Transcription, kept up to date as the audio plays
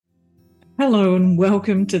Hello and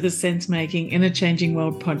welcome to the Sense Making in a Changing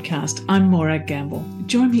World podcast. I'm Morag.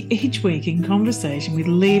 Join me each week in conversation with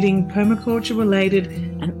leading permaculture-related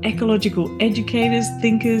and ecological educators,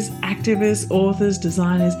 thinkers, activists, authors,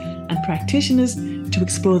 designers, and practitioners to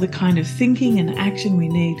explore the kind of thinking and action we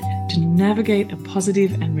need to navigate a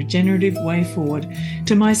positive and regenerative way forward,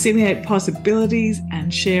 to myceliate possibilities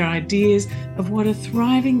and share ideas of what a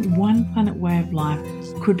thriving one planet way of life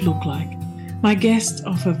could look like. My guests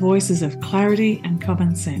offer voices of clarity and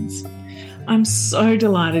common sense. I'm so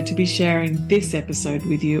delighted to be sharing this episode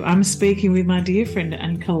with you. I'm speaking with my dear friend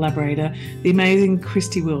and collaborator, the amazing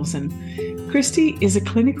Christie Wilson. Christie is a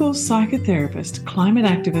clinical psychotherapist, climate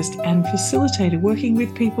activist, and facilitator working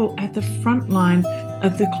with people at the front line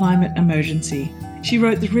of the climate emergency. She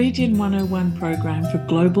wrote the Regen 101 program for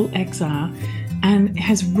Global XR and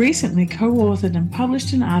has recently co-authored and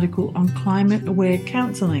published an article on climate-aware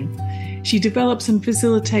counselling. She develops and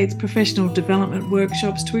facilitates professional development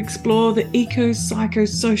workshops to explore the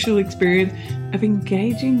eco-psychosocial experience of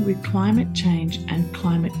engaging with climate change and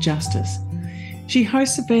climate justice. She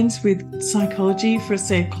hosts events with Psychology for a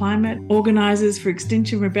Safe Climate, organises for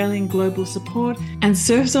Extinction Rebellion Global Support, and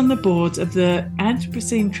serves on the boards of the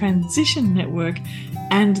Anthropocene Transition Network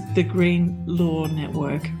and the Green Law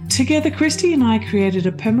Network. Together, Christie and I created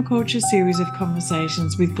a permaculture series of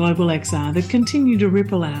conversations with Global XR that continue to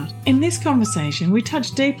ripple out. In this conversation, we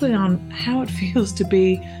touch deeply on how it feels to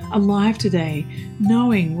be alive today,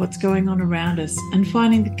 knowing what's going on around us and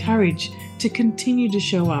finding the courage to continue to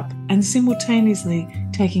show up and simultaneously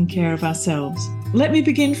taking care of ourselves. Let me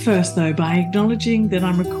begin first, though, by acknowledging that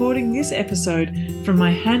I'm recording this episode from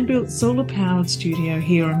my hand-built solar-powered studio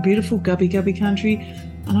here on beautiful Gubbi Gubbi country,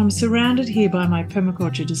 and I'm surrounded here by my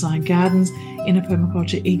permaculture design gardens in a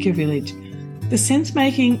permaculture eco-village. The Sense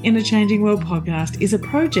Making in a Changing World podcast is a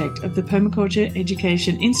project of the Permaculture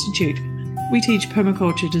Education Institute. We teach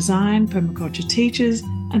permaculture design, permaculture teachers,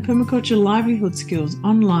 and permaculture livelihood skills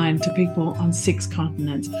online to people on 6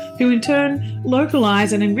 continents, who in turn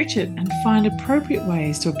localise and enrich it and find appropriate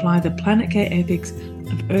ways to apply the planet care ethics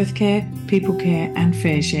of earth care, people care, and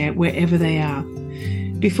fair share wherever they are.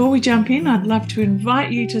 Before we jump in, I'd love to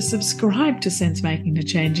invite you to subscribe to Sense Making the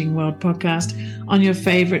Changing World podcast on your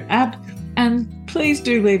favourite app, and please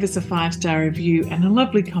do leave us a 5-star review and a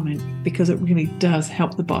lovely comment, because it really does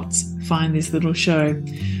help the bots find this little show.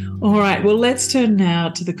 All right, well, let's turn now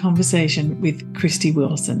to the conversation with Christie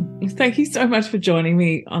Wilson. Thank you so much for joining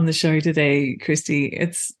me on the show today, Christie.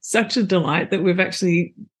 It's such a delight that we've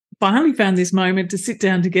actually finally found this moment to sit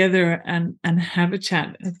down together and have a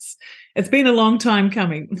chat. It's been a long time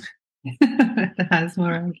coming. It has,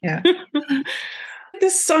 Morag, yeah.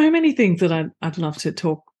 There's so many things that I'd love to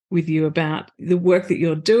talk with you about: the work that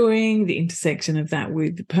you're doing, the intersection of that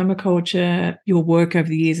with permaculture, your work over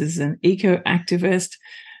the years as an eco-activist.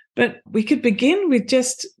 But we could begin with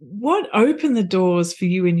just what opened the doors for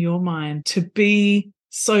you in your mind to be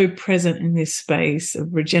so present in this space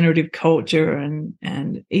of regenerative culture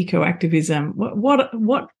and eco-activism.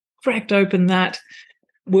 What cracked open that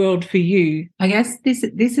world for you? I guess this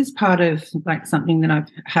is part of like something that I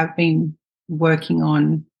have been working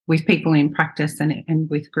on with people in practice and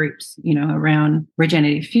with groups, around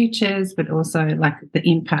regenerative futures, but also like the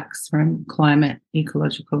impacts from climate,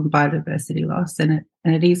 ecological and biodiversity loss. And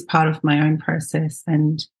it is part of my own process.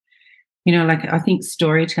 And, I think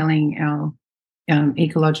storytelling, our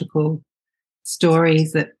ecological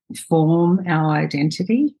stories that form our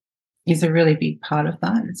identity is a really big part of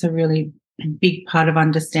that. It's a really big part of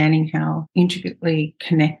understanding how intricately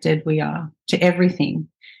connected we are to everything.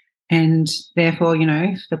 And therefore,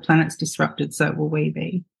 if the planet's disrupted, so will we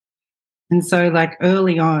be. And so like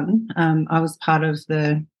early on, I was part of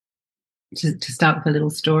to start with a little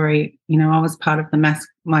story, I was part of the mass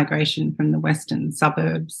migration from the western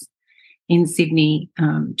suburbs in Sydney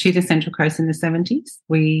to the Central Coast in the 70s.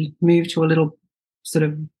 We moved to a little sort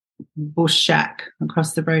of bush shack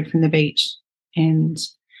across the road from the beach. And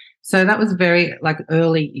so that was very like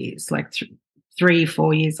early years, like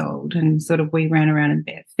 3-4 years old, and sort of we ran around in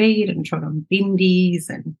bare feet and trod on bindies.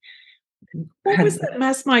 And what was that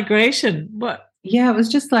mass migration? What? Yeah, it was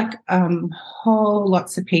just like whole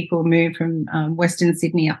lots of people moved from Western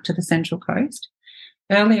Sydney up to the Central Coast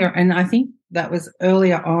earlier, and I think that was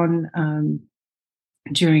earlier on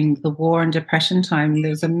during the war and depression time. There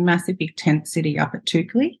was a massive big tent city up at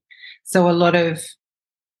Toukley, so a lot of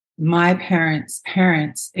my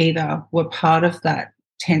parents' either were part of that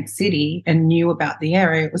tent city and knew about the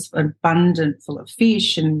area. It was abundant, full of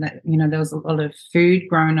fish, and there was a lot of food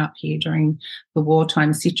grown up here during the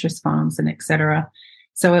wartime, citrus farms and etc.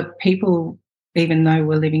 So people even though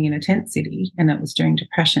we're living in a tent city and it was during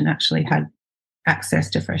Depression, actually had access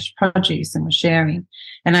to fresh produce and were sharing.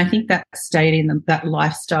 And I think that stayed in that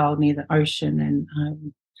lifestyle near the ocean,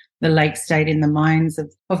 and the lake stayed in the minds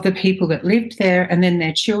of the people that lived there, and then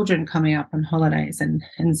their children coming up on holidays.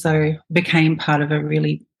 And so became part of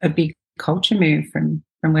a big culture move from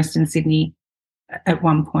Western Sydney at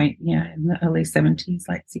one point, in the early 70s,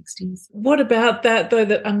 late 60s. What about that, though,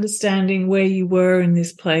 that understanding where you were in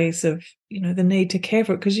this place of, the need to care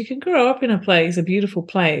for it? Because you can grow up in a place, a beautiful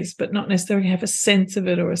place, but not necessarily have a sense of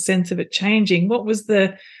it or a sense of it changing.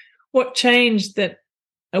 What changed that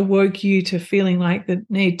awoke you to feeling like the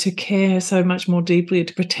need to care so much more deeply,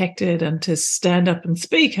 to protect it and to stand up and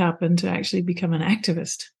speak up and to actually become an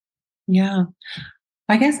activist? Yeah.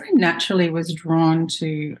 I guess I naturally was drawn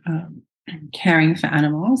to caring for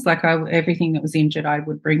animals. Like everything that was injured, I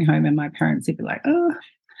would bring home, and my parents would be like, oh.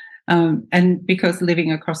 And because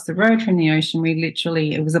living across the road from the ocean,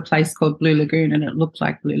 it was a place called Blue Lagoon, and it looked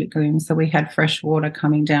like Blue Lagoon. So we had fresh water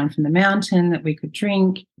coming down from the mountain that we could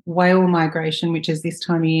drink. Whale migration, which is this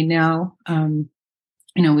time of year now,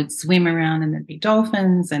 we'd swim around and there'd be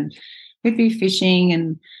dolphins, and we'd be fishing,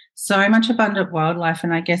 and so much abundant wildlife.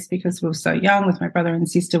 And I guess because we were so young with my brother and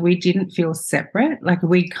sister, we didn't feel separate. Like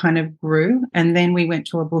we kind of grew. And then we went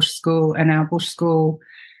to a bush school, and our bush school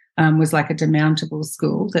was like a demountable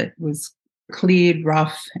school that was cleared,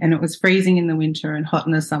 rough, and it was freezing in the winter and hot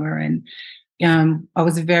in the summer. And I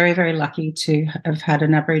was very, very lucky to have had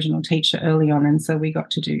an Aboriginal teacher early on. And so we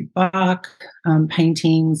got to do bark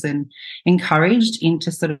paintings, and encouraged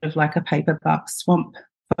into sort of like a paper bark swamp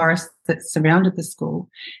forest that surrounded the school.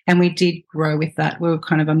 And we did grow with that. We were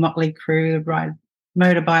kind of a motley crew, ride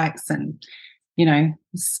motorbikes and,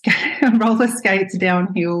 roller skates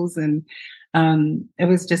down hills. And it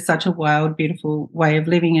was just such a wild, beautiful way of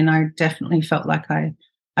living. And I definitely felt like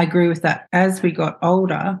I grew with that as we got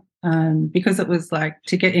older, because it was like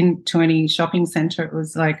to get into any shopping centre, it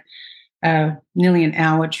was like nearly an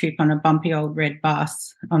hour trip on a bumpy old red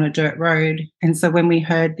bus on a dirt road. And so when we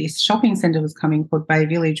heard this shopping centre was coming called Bay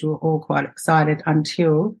Village, we were all quite excited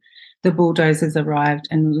until the bulldozers arrived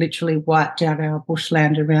and literally wiped out our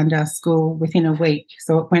bushland around our school within a week.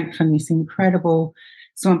 So it went from this incredible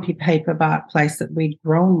swampy paper bark place that we'd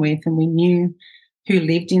grown with, and we knew who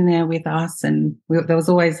lived in there with us, and there was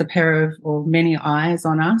always a pair of or many eyes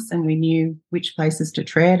on us, and we knew which places to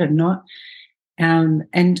tread and not.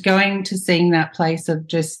 And going to seeing that place of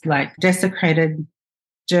just like desecrated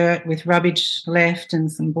dirt with rubbish left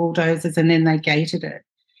and some bulldozers, and then they gated it.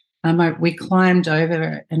 We climbed over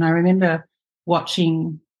it, and I remember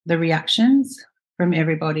watching the reactions from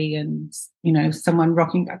everybody, and, someone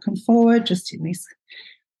rocking back and forward just in this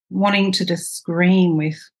wanting to just scream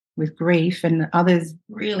with grief, and others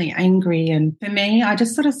really angry. And for me, I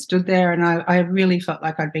just sort of stood there, and I really felt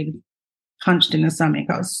like I'd been punched in the stomach.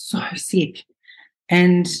 I was so sick.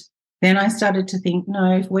 And then I started to think,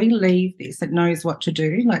 no, if we leave this, it knows what to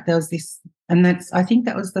do. Like there was this, and I think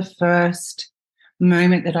that was the first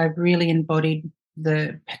moment that I really embodied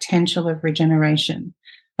the potential of regeneration.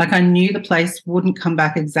 Like I knew the place wouldn't come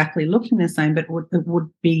back exactly looking the same, but it would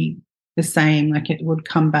be the same, like it would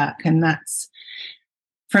come back. And that's,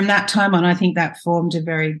 from that time on, I think that formed a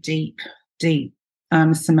very deep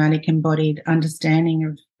somatic embodied understanding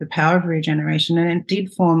of the power of regeneration. And it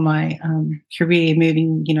did form my career,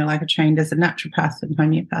 moving, like I trained as a naturopath and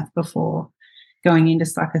homeopath before going into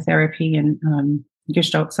psychotherapy and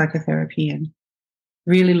Gestalt psychotherapy, and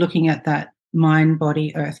really looking at that mind,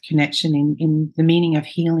 body, earth connection in the meaning of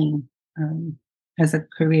healing as a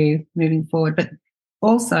career moving forward. But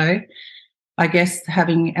also, I guess,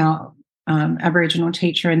 having our Aboriginal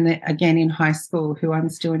teacher, and again in high school, who I'm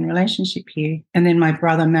still in relationship here, and then my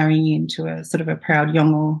brother marrying into a sort of a proud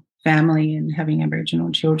Yolngu family and having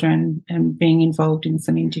Aboriginal children and being involved in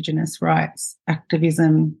some Indigenous rights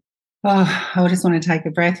activism. Oh, I just want to take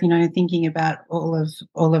a breath, thinking about all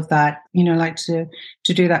of that, like to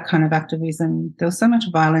do that kind of activism. There was so much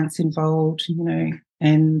violence involved,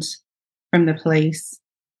 and from the police,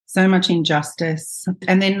 so much injustice.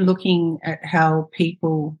 And then looking at how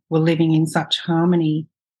people were living in such harmony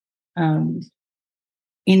in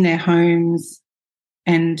their homes,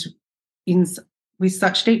 and with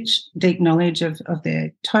such deep knowledge of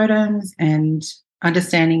their totems and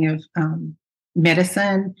understanding of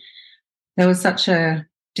medicine. There was such a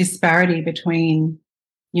disparity between,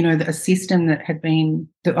 a system that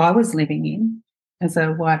I was living in as a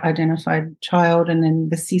white identified child, and then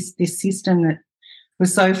this system that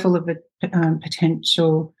was so full of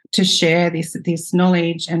potential to share this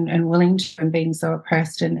knowledge and willing to, and being so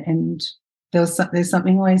oppressed. And there's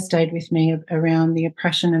something always stayed with me around the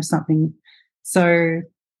oppression of something So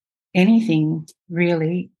anything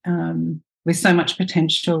really, with so much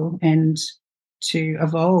potential and to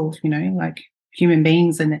evolve, like human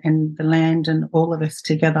beings and the land and all of us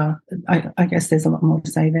together. I guess there's a lot more to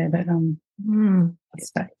say there, but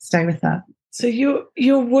stay with that. So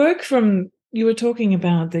your work you were talking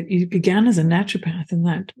about that you began as a naturopath,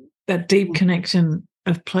 and that deep connection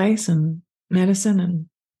of place and medicine and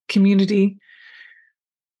community.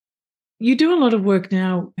 You do a lot of work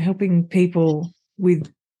now helping people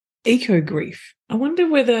with eco grief. I wonder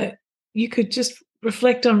whether you could just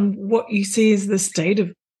reflect on what you see as the state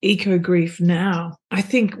of eco grief now. I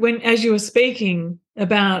think as you were speaking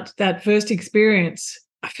about that first experience,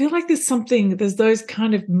 I feel like there's those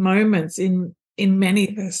kind of moments in many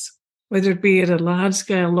of us, whether it be at a large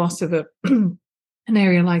scale loss of an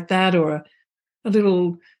area like that, or a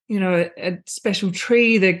little, a special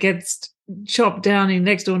tree that gets chopped down in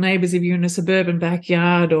next door neighbours if you're in a suburban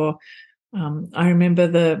backyard. Or I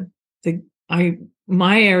remember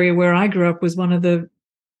my area where I grew up was one of the,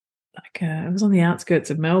 it was on the outskirts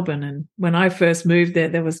of Melbourne, and when I first moved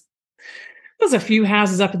there was a few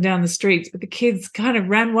houses up and down the streets, but the kids kind of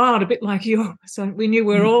ran wild, a bit like you. So we knew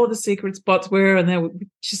where all the secret spots were, and there were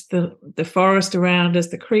just the forest around us,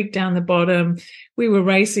 the creek down the bottom. We were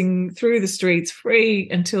racing through the streets free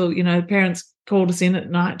until, parents called us in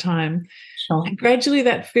at night time. Sure. And gradually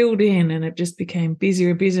that filled in, and it just became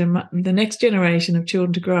busier and busier. The next generation of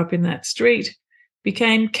children to grow up in that street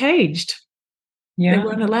became caged. Yeah. They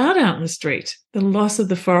weren't allowed out in the street. The loss of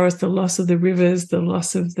the forest, the loss of the rivers, the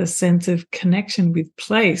loss of the sense of connection with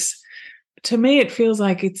place. To me, it feels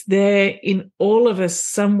like it's there in all of us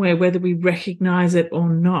somewhere, whether we recognize it or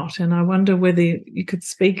not. And I wonder whether you could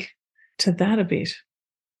speak to that a bit.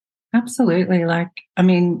 Absolutely.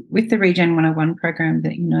 With the Regen 101 program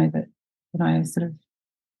that I sort of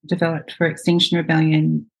developed for Extinction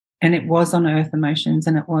Rebellion, and it was on earth emotions,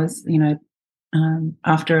 and it was,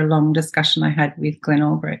 after a long discussion I had with Glenn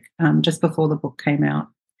Albrecht just before the book came out.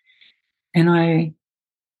 And I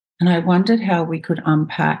wondered how we could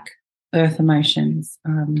unpack earth emotions,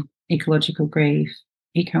 ecological grief,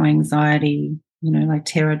 eco-anxiety, like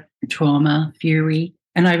terror, trauma, fury.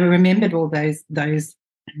 And I remembered all those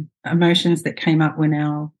emotions that came up when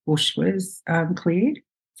our bush was cleared.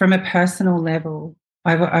 From a personal level,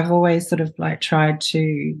 I've always sort of tried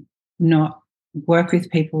to not work with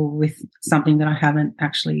people with something that I haven't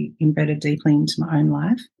actually embedded deeply into my own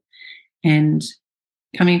life. And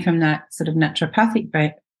coming from that sort of naturopathic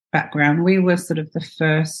background, we were sort of the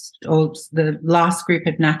first or the last group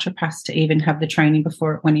of naturopaths to even have the training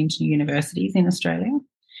before it went into universities in Australia.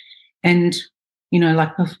 And,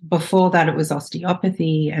 before that, it was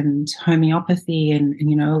osteopathy and homeopathy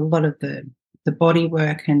and a lot of the body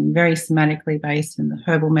work, and very somatically based, and the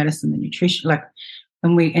herbal medicine, the nutrition,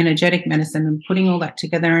 and energetic medicine, and putting all that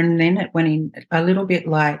together. And then it went in a little bit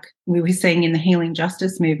like we were seeing in the healing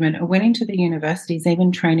justice movement. It went into the universities,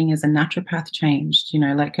 even training as a naturopath changed,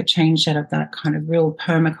 it changed out of that kind of real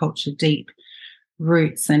permaculture deep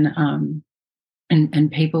roots, and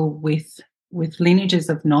people with lineages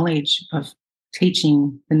of knowledge of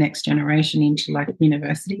teaching the next generation into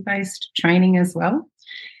university-based training as well.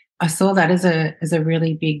 I saw that as a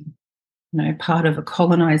really big part of a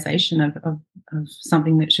colonization of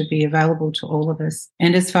something that should be available to all of us.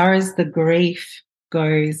 And as far as the grief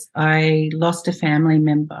goes, I lost a family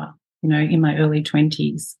member, in my early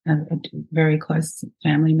 20s, a very close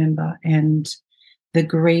family member. And the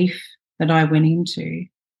grief that I went into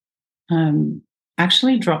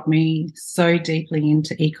actually dropped me so deeply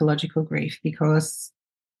into ecological grief, because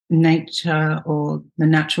nature or the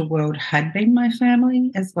natural world had been my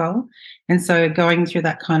family as well. And so going through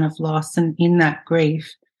that kind of loss and in that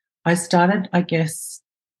grief, I started, I guess,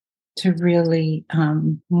 to really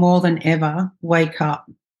more than ever wake up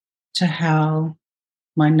to how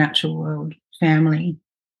my natural world family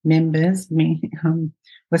members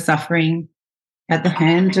were suffering at the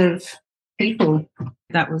hand of people.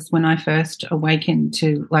 That was when I first awakened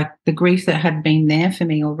to the grief that had been there for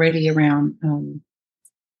me already around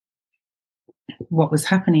what was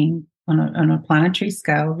happening on a planetary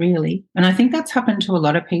scale, really. And I think that's happened to a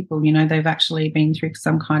lot of people. They've actually been through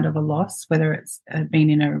some kind of a loss, whether it's been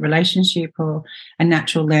in a relationship or a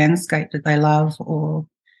natural landscape that they love, or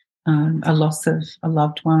a loss of a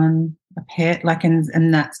loved one, a pet,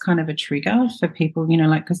 and that's kind of a trigger for people,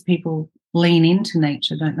 because people lean into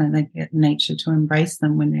nature, don't they? They get nature to embrace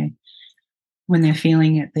them when they're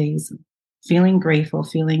feeling grief or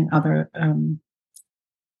feeling other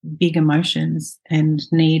big emotions and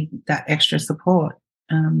need that extra support.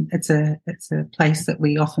 It's a place that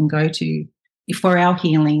we often go to for our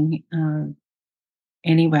healing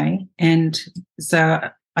anyway. And so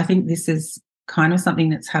I think this is kind of something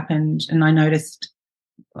that's happened, and I noticed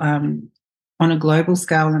on a global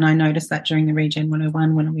scale, and I noticed that during the Regen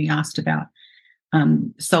 101 when we asked about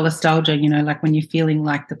solastalgia, like when you're feeling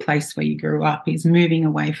like the place where you grew up is moving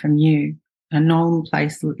away from you. A normal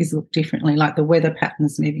place is looked differently, like the weather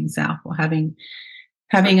patterns moving south, or having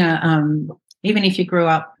a even if you grew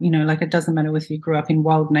up, like it doesn't matter if you grew up in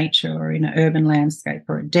wild nature or in an urban landscape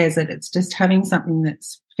or a desert, it's just having something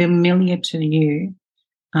that's familiar to you.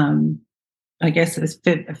 I guess it's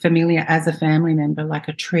familiar as a family member, like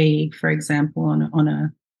a tree, for example,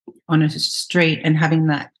 on a street, and having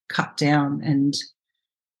that cut down, and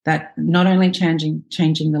that not only changing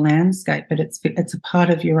the landscape, but it's a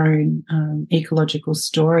part of your own ecological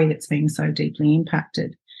story that's being so deeply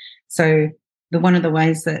impacted. So one of the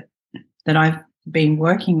ways that I've been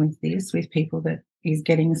working with people that is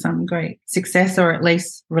getting some great success, or at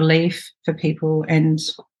least relief for people, and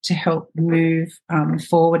to help move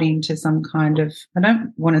forward into some kind of, I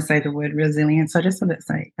don't want to say the word resilience, I just want to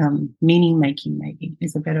say meaning making, maybe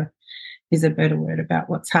is a better word about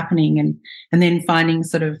what's happening, and then finding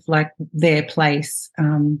sort of like their place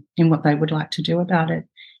in what they would like to do about it,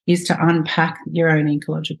 is to unpack your own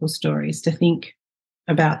ecological stories, to think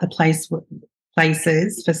about the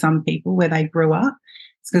places for some people where they grew up.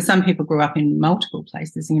 It's because some people grew up in multiple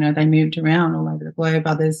places, they moved around all over the globe.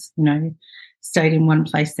 Others, stayed in one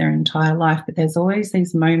place their entire life. But there's always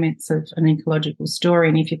these moments of an ecological story.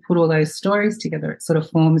 And if you put all those stories together, it sort of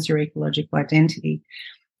forms your ecological identity.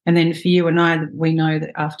 And then for you and I, we know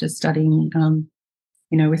that after studying,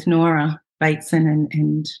 with Nora Bateson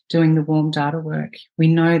and doing the warm data work, we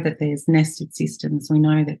know that there's nested systems. We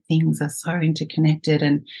know that things are so interconnected.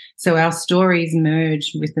 And so our stories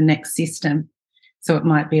merge with the next system. So it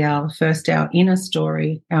might be our inner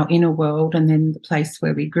story, our inner world, and then the place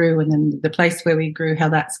where we grew, and then the place where we grew, how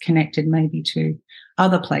that's connected maybe to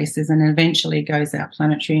other places, and eventually goes out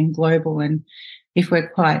planetary and global. And if we're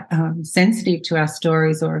quite sensitive to our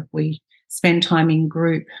stories, or if we spend time in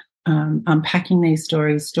group unpacking these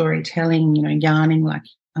stories, storytelling, yarning like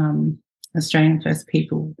Australian First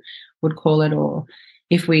People would call it, or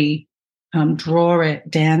if we draw it,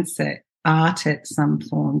 dance it, art it, some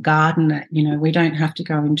form, garden it, we don't have to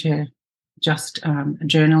go into just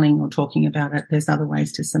journaling or talking about it. There's other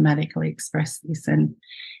ways to somatically express this, and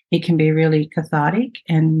it can be really cathartic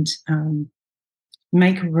and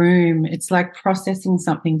make room. It's like processing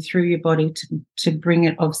something through your body to bring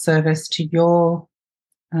it of service to your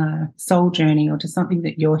soul journey, or to something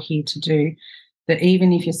that you're here to do. That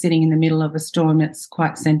even if you're sitting in the middle of a storm, it's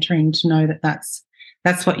quite centering to know that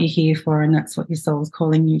that's what you're here for, and that's what your soul's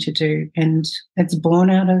calling you to do. And it's born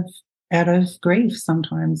out of grief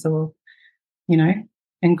sometimes, or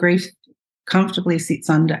and grief comfortably sits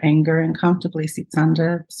under anger, and comfortably sits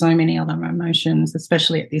under so many other emotions,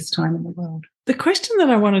 especially at this time in the world. The question that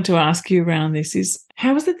I wanted to ask you around this is,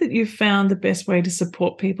 how is it that you've found the best way to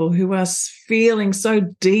support people who are feeling so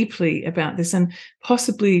deeply about this, and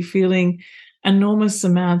possibly feeling enormous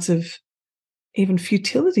amounts of even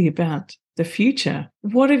futility about the future?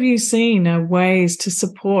 What have you seen are ways to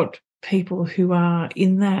support people who are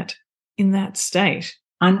in that state?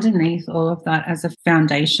 Underneath all of that, as a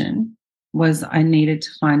foundation, was I needed to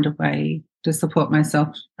find a way to support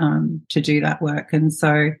myself to do that work. And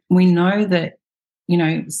so we know that,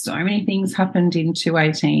 so many things happened in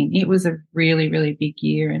 2018. It was a really, really big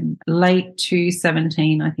year. And late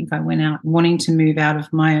 2017, I think I went out wanting to move out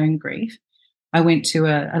of my own grief. I went to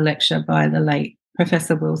a lecture by the late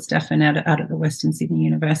Professor Will Steffen out at the Western Sydney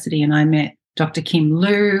University, and I met Dr. Kim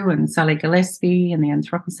Liu and Sally Gillespie and the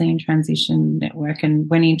Anthropocene Transition Network, and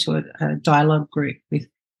went into a dialogue group with,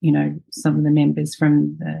 some of the members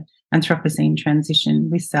from the Anthropocene Transition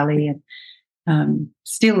with Sally, and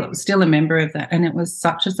still a member of that. And it was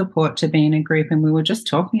such a support to be in a group, and we were just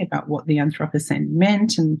talking about what the Anthropocene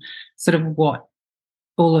meant and sort of what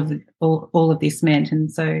all of this meant.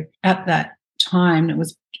 And so at that time, it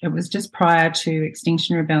was just prior to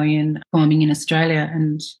Extinction Rebellion forming in Australia,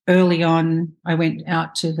 and early on I went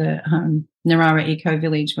out to the Narara Eco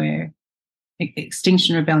Village where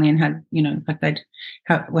Extinction Rebellion had,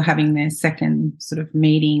 were having their second sort of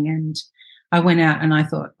meeting, and I went out and I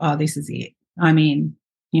thought, oh, this is it. I'm in.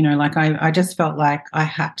 I just felt like I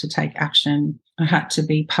had to take action. I had to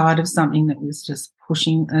be part of something that was just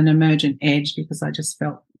pushing an emergent edge, because I just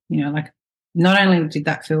felt, not only did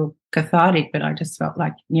that feel cathartic, but I just felt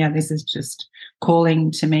like, this is just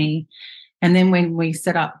calling to me. And then when we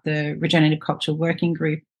set up the Regenerative Culture Working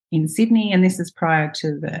Group in Sydney, and this is prior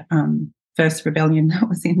to the first rebellion that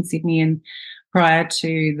was in Sydney, and prior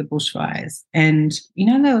to the bushfires. And,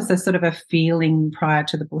 there was a sort of a feeling prior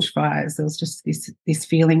to the bushfires. There was just this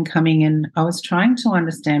feeling coming, and I was trying to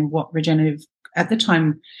understand what regenerative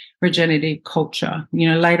culture,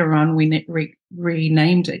 later on we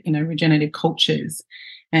renamed it, regenerative cultures,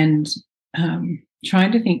 and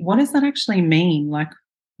trying to think, what does that actually mean? Like,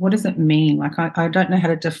 what does it mean? Like, I don't know how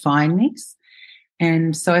to define this.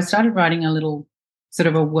 And so I started writing a little sort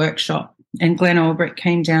of a workshop, and Glenn Albrecht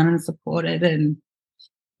came down and supported, and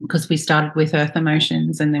because we started with earth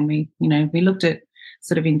emotions, and then we looked at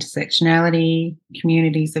sort of intersectionality,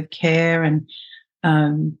 communities of care, and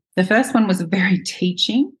the first one was very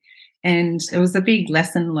teaching, and it was a big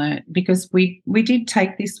lesson learnt, because we did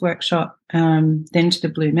take this workshop then to the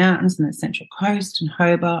Blue Mountains and the Central Coast and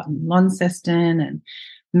Hobart and Launceston and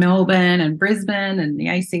Melbourne and Brisbane and the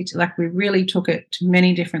ACT. Like, we really took it to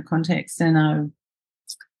many different contexts, and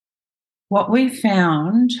what we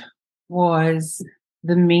found was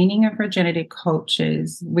the meaning of regenerative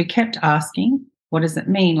cultures. We kept asking, what does it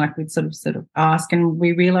mean? Like, we'd sort of ask, and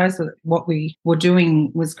we realised that what we were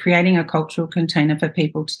doing was creating a cultural container for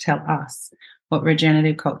people to tell us what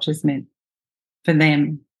regenerative cultures meant for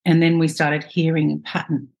them. And then we started hearing a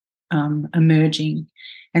pattern emerging.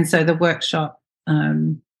 And so the workshop,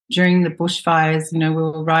 during the bushfires, we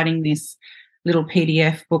were writing this little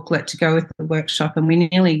PDF booklet to go with the workshop, and we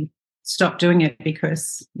nearly stopped doing it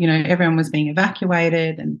because, everyone was being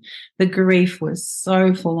evacuated, and the grief was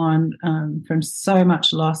so full on from so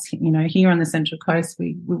much loss. Here on the Central Coast,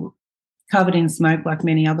 we were covered in smoke like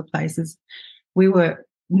many other places. We were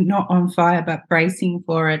not on fire, but bracing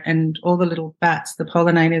for it, and all the little bats, the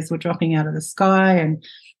pollinators, were dropping out of the sky, and,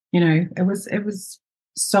 it was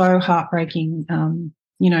so heartbreaking,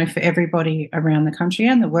 for everybody around the country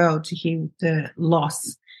and the world to hear the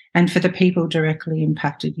loss. And for the people directly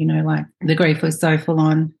impacted, like, the grief was so full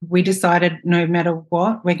on. We decided, no matter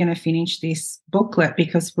what, we're going to finish this booklet,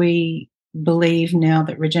 because we believe now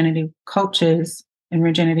that regenerative cultures and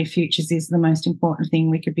regenerative futures is the most important thing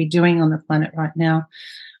we could be doing on the planet right now.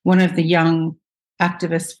 One of the young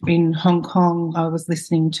activists in Hong Kong, I was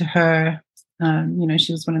listening to her,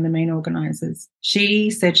 she was one of the main organisers. She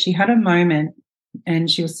said she had a moment,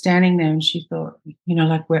 and she was standing there, and she thought,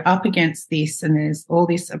 like, we're up against this, and there's all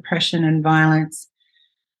this oppression and violence.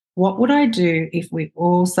 What would I do if we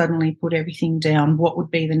all suddenly put everything down? What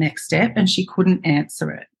would be the next step? And she couldn't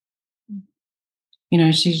answer it.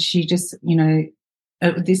 She just,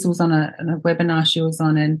 this was on a webinar she was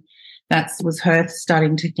on, and that was her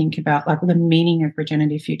starting to think about, like, the meaning of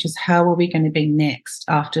regenerative futures. How are we going to be next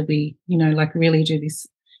after we, really do this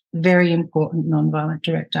very important nonviolent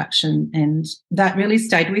direct action? And that really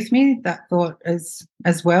stayed with me, that thought as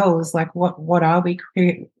well, as like, what are we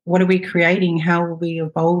creating? How are we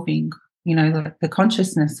evolving, like the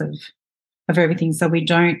consciousness of everything, so we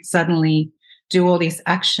don't suddenly do all this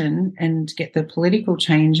action and get the political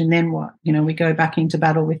change, and then what? We go back into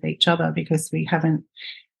battle with each other because we haven't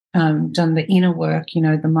done the inner work, the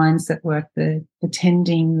mindset work, the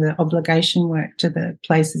tending, the obligation work to the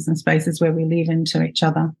places and spaces where we live and to each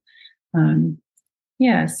other.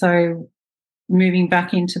 So moving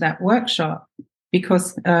back into that workshop,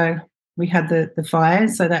 because we had the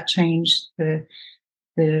fires, so that changed the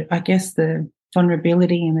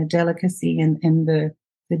vulnerability and the delicacy and the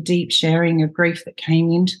deep sharing of grief that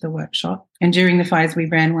came into the workshop. And during the fires, we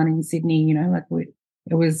ran one in Sydney,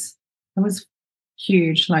 it was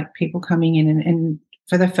huge, like, people coming in and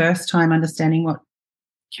for the first time understanding what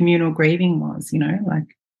communal grieving was,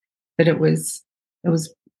 like, that it was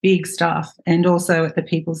big stuff. And also at the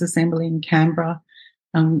People's Assembly in Canberra,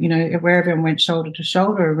 where everyone went shoulder to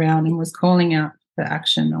shoulder around and was calling out for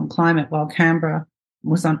action on climate, while Canberra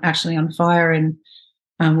was actually on fire. And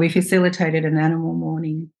we facilitated an animal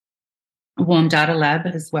mourning, a warm data lab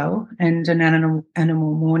as well, and an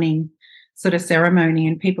animal mourning sort of ceremony,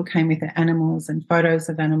 and people came with their animals and photos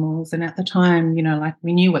of animals. And at the time,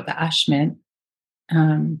 we knew what the ash meant.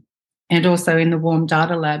 And also in the warm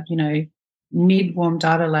data lab, mid-warm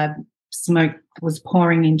data lab, smoke was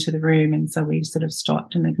pouring into the room, and so we sort of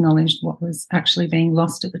stopped and acknowledged what was actually being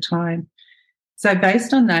lost at the time. So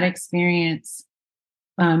based on that experience,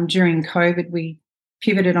 during COVID, we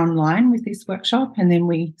pivoted online with this workshop, and then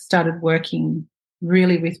we started working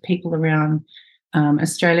really with people around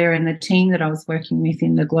Australia, and the team that I was working with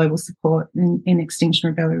in the global support in Extinction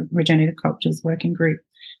Rebellion Regenerative Cultures Working Group.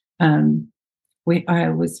 I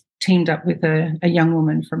was teamed up with a young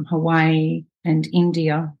woman from Hawaii and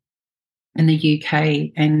India and the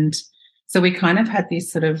UK, and so we kind of had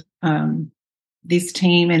this sort of this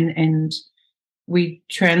team, and we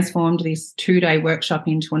transformed this 2-day workshop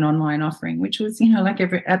into an online offering, which was, like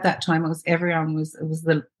at that time, it was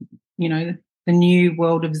the, the new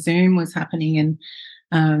world of Zoom was happening.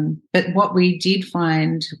 And but what we did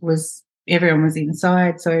find was everyone was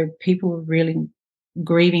inside, so people were really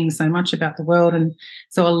grieving so much about the world, and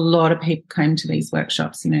so a lot of people came to these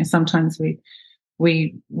workshops. Sometimes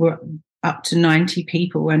we were up to 90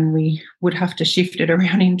 people, and we would have to shift it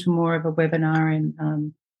around into more of a webinar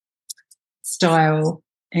and style.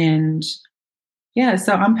 And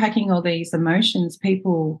so unpacking all these emotions,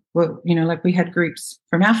 people were, we had groups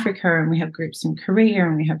from Africa, and we have groups from Korea,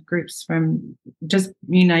 and we have groups from just,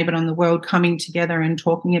 you name it, on the world coming together and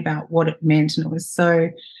talking about what it meant. And it was so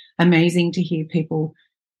amazing to hear people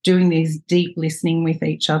doing these deep listening with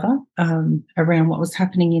each other around what was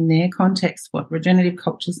happening in their context, what regenerative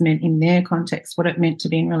cultures meant in their context, what it meant to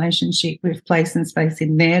be in relationship with place and space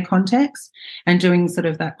in their context, and doing sort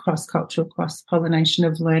of that cross-cultural, cross-pollination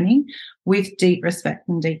of learning with deep respect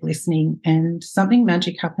and deep listening. And something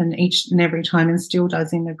magic happened each and every time, and still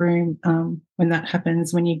does in the room when that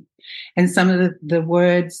happens. And some of the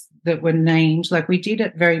words that were named, like we did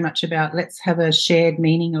it very much about, let's have a shared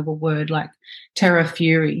meaning of a word, like terror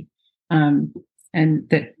fury, and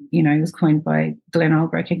that, was coined by Glenn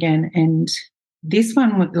Albrecht again. And this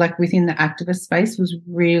one, like within the activist space, was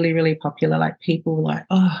really, really popular. Like people were like,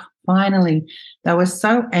 oh, finally. They were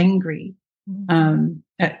so angry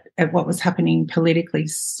at what was happening politically,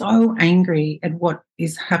 so angry at what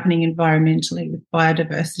is happening environmentally, with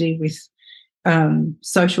biodiversity, with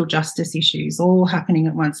social justice issues all happening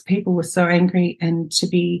at once. People were so angry, and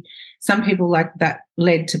some people like that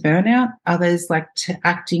led to burnout, others like to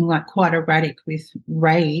acting like quite erratic with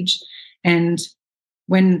rage. And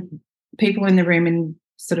when people in the room and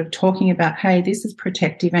sort of talking about, hey, this is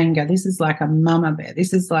protective anger, this is like a mama bear,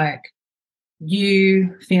 this is like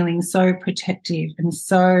you feeling so protective and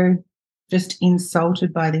so just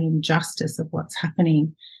insulted by the injustice of what's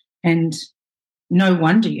happening, and no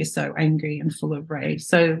wonder you're so angry and full of rage.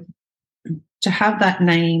 So to have that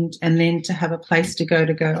named, and then to have a place to go,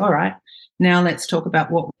 all right, now let's talk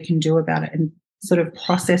about what we can do about it, and sort of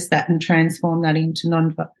process that and transform that into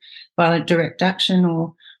non-violent direct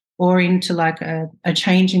action, or into like a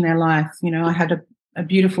change in their life. I had a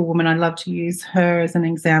beautiful woman, I love to use her as an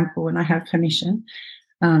example, and I have permission,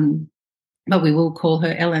 but we will call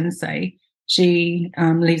her Ellen, say. She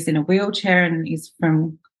lives in a wheelchair and is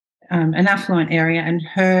from an affluent area, and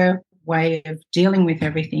her way of dealing with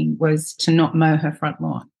everything was to not mow her front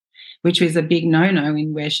lawn, which was a big no-no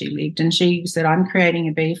in where she lived. And she said, I'm creating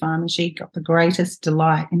a bee farm, and she got the greatest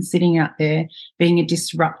delight in sitting out there being a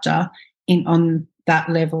disruptor on that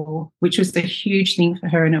level, which was a huge thing for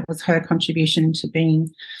her. And it was her contribution to being,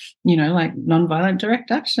 like non-violent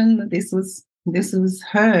direct action, that this was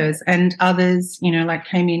hers. And others, like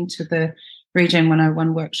came into the Regen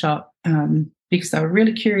 101 workshop because they were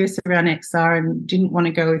really curious around XR and didn't want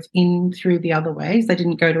to go in through the other ways. They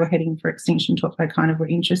didn't go to a Heading for Extinction talk. They kind of were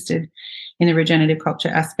interested in the regenerative culture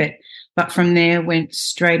aspect. But from there went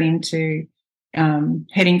straight into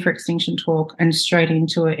Heading for Extinction talk, and straight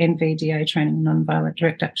into an NVDA training, non-violent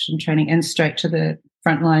direct action training, and straight to the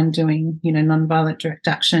front line doing, non-violent direct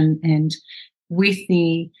action. And with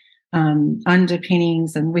the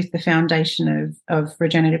underpinnings and with the foundation of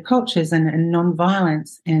regenerative cultures and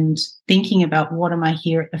non-violence, and thinking about what am I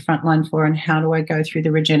here at the front line for, and how do I go through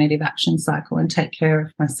the regenerative action cycle and take care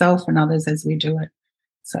of myself and others as we do it.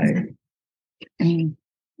 So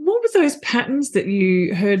what were those patterns that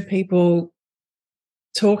you heard people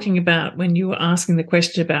talking about when you were asking the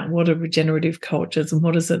question about what are regenerative cultures and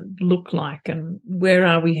what does it look like and where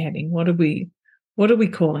are we heading? What are we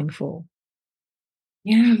calling for?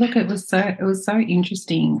 Yeah, look, it was so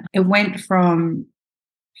interesting. It went from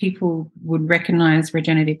people would recognise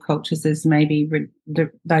regenerative cultures as maybe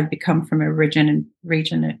they'd become from a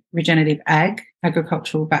regenerative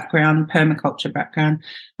agricultural background, permaculture background.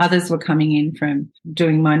 Others were coming in from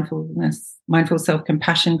doing mindful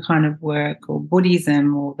self-compassion kind of work, or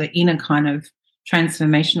Buddhism, or the inner kind of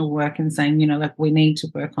transformational work, and saying, like we need to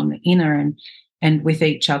work on the inner and with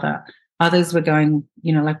each other. Others were going,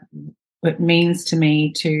 like what it means to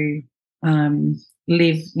me to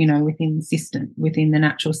live, within the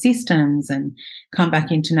natural systems, and come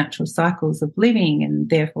back into natural cycles of living,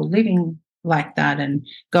 and therefore living like that, and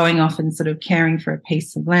going off and sort of caring for a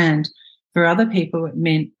piece of land. For other people, it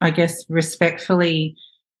meant, I guess, respectfully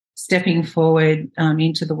stepping forward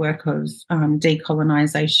into the work of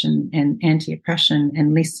decolonisation and anti-oppression,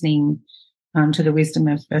 and listening to the wisdom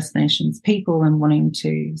of First Nations people, and wanting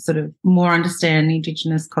to sort of more understand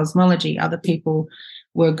Indigenous cosmology. Other people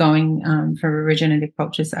were going for a regenerative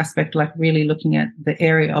cultures aspect, like really looking at the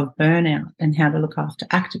area of burnout and how to look after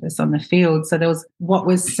activists on the field. So there was what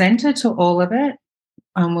was centre to all of it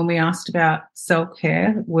when we asked about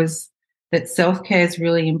self-care was that self-care is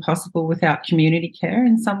really impossible without community care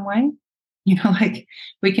in some way. Like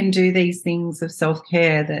we can do these things of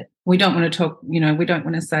self-care that we don't want to talk, we don't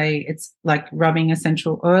want to say it's like rubbing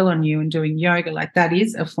essential oil on you and doing yoga. Like that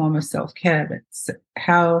is a form of self-care, but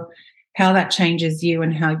how that changes you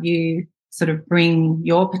and how you sort of bring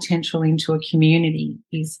your potential into a community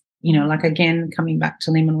is, like again, coming back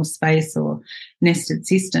to liminal space or nested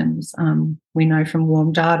systems. We know from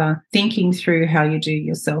warm data, thinking through how you do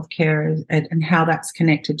your self-care and how that's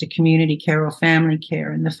connected to community care or family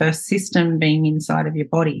care, and the first system being inside of your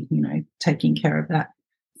body, taking care of that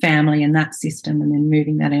family and that system, and then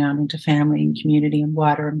moving that out into family and community and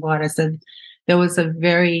wider. So there was a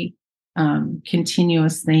very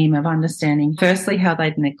continuous theme of understanding, firstly, how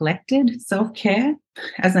they'd neglected self-care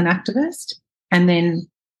as an activist, and then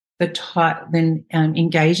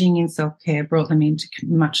engaging in self-care brought them into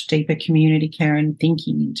much deeper community care and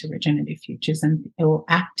thinking into regenerative futures or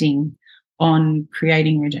acting on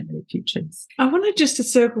creating regenerative futures. I wanted just to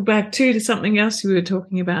circle back too to something else we were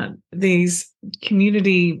talking about, these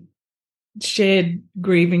community shared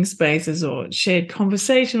grieving spaces or shared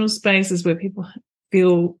conversational spaces where people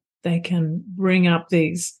feel they can bring up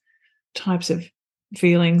these types of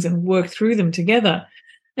feelings and work through them together.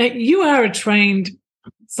 Now, you are a trained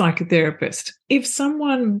psychotherapist. If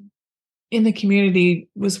someone in the community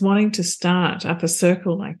was wanting to start up a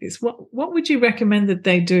circle like this, what would you recommend that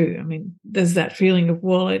they do? I mean, there's that feeling of,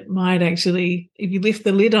 well, it might actually, if you lift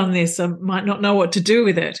the lid on this, I might not know what to do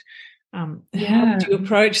with it. How would you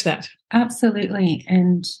approach that? Absolutely.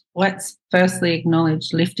 And let's firstly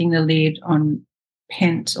acknowledge lifting the lid on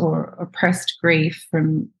pent or oppressed grief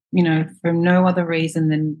from no other reason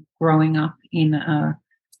than growing up in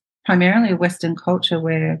primarily a Western culture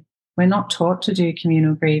where we're not taught to do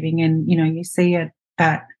communal grieving. And, you see it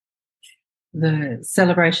at the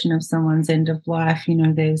celebration of someone's end of life.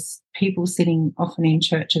 There's people sitting often in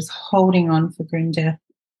churches holding on for grim death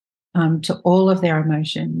to all of their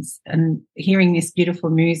emotions, and hearing this beautiful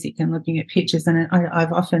music and looking at pictures. And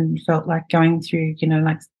I've often felt like going through,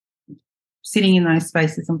 like sitting in those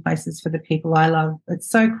spaces and places for the people I love. It's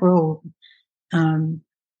so cruel. And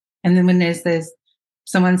then when there's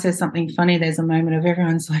someone says something funny, there's a moment of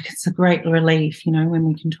everyone's like, it's a great relief, when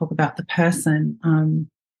we can talk about the person.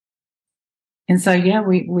 And so,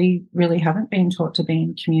 we really haven't been taught to be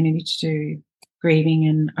in community to do grieving.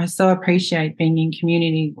 And I so appreciate being in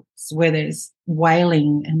communities where there's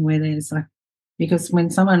wailing and where there's because when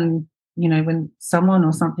someone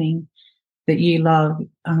or something that you love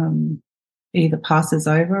either passes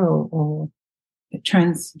over or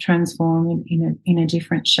transform in a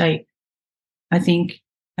different shape, I think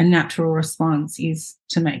a natural response is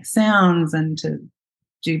to make sounds and to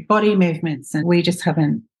do body movements. And we just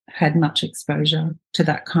haven't had much exposure to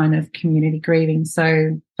that kind of community grieving.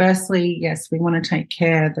 So firstly, yes, we want to take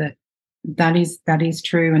care that is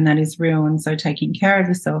true and that is real. And so taking care of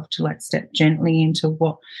yourself to step gently into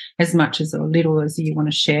what, as much as or little as you want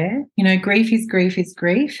to share. Grief is grief is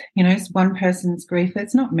grief. It's one person's grief.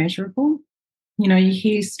 It's not measurable. You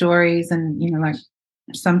hear stories and,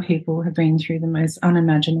 some people have been through the most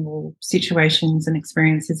unimaginable situations and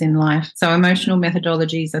experiences in life. So emotional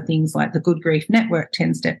methodologies are things like the Good Grief Network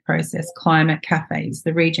 10-step process, climate cafes,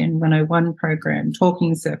 the Regen 101 program,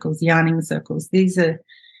 talking circles, yarning circles. These are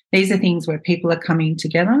things where people are coming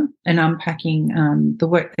together and unpacking the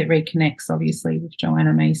work that reconnects, obviously, with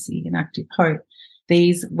Joanna Macy and Active Hope.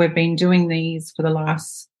 We've been doing these for the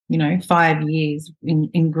last 5 years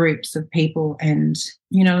in groups of people. And,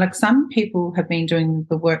 some people have been doing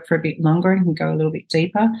the work for a bit longer and can go a little bit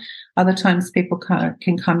deeper. Other times people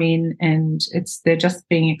can come in and they're just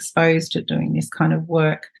being exposed to doing this kind of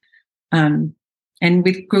work. And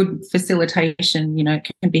with good facilitation,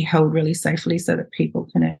 it can be held really safely so that people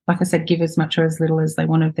can, like I said, give as much or as little as they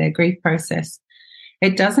want of their grief process.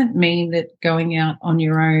 It doesn't mean that going out on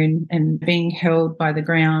your own and being held by the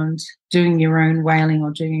ground, doing your own wailing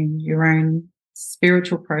or doing your own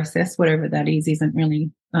spiritual process, whatever that is, isn't really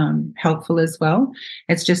helpful as well.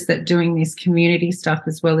 It's just that doing this community stuff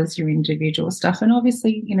as well as your individual stuff. And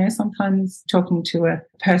obviously, sometimes talking to a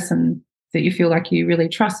person that you feel like you really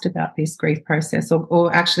trust about this grief process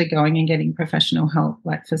or actually going and getting professional help,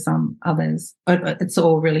 like for some others, it's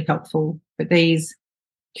all really helpful. But these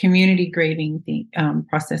community grieving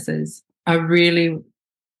processes are really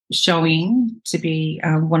showing to be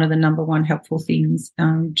one of the number one helpful things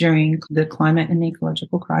during the climate and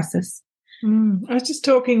ecological crisis. I was just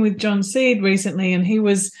talking with John Seed recently, and he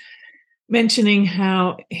was mentioning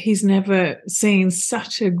how he's never seen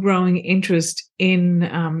such a growing interest in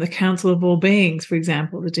the Council of All Beings, for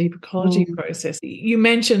example, the deep ecology process. You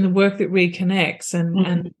mentioned the work that reconnects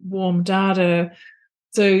and warm data.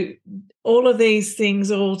 So all of these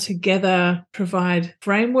things all together provide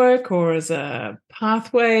framework or as a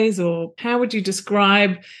pathways, or how would you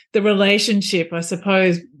describe the relationship, I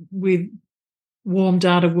suppose, with warm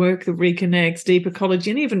data work that reconnects, deep ecology,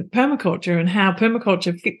 and even permaculture, and how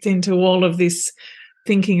permaculture fits into all of this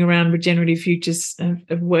thinking around regenerative futures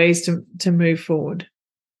of ways to move forward?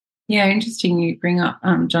 Yeah, interesting you bring up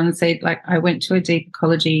John Seed. Like, I went to a deep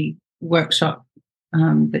ecology workshop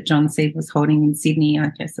that John Seed was holding in Sydney.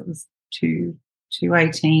 I guess it was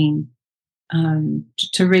 2018,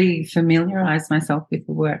 to really familiarise myself with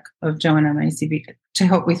the work of Joanna Macy to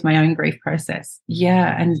help with my own grief process.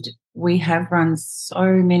 Yeah, and we have run so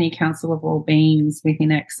many Council of All Beings within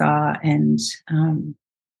XR, and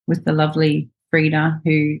with the lovely Frida,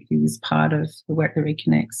 who was part of the Work That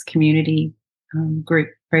Reconnects community group.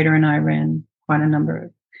 Frida and I ran quite a number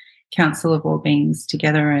of Council of All Beings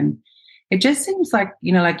together, and it just seems like,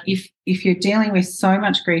 like if you're dealing with so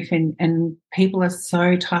much grief and people are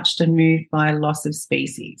so touched and moved by loss of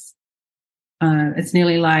species, it's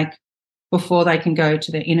nearly like before they can go to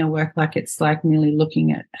the inner work, like it's like nearly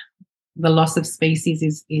looking at the loss of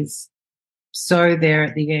species is so there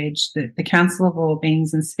at the edge that the Council of All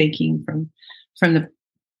Beings and speaking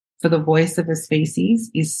for the voice of a species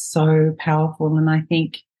is so powerful. And I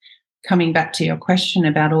think, coming back to your question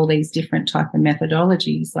about all these different type of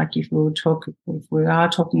methodologies, like if we are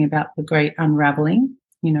talking about the great unraveling,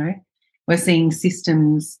 we're seeing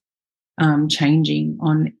systems changing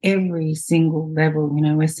on every single level.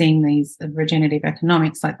 We're seeing these regenerative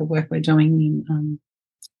economics, like the work we're doing in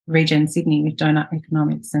Regen Sydney with donut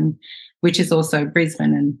economics, and which is also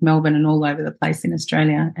Brisbane and Melbourne and all over the place in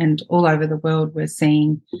Australia and all over the world. We're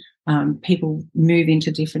seeing people move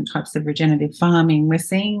into different types of regenerative farming. We're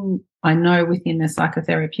seeing, I know within the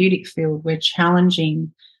psychotherapeutic field, we're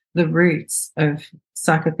challenging the roots of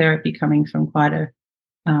psychotherapy coming from quite a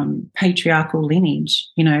patriarchal lineage.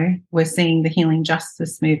 We're seeing the healing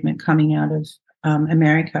justice movement coming out of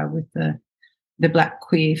America with the Black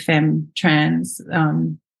queer femme trans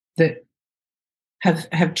that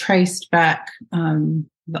have traced back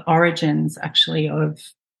the origins actually of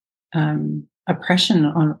oppression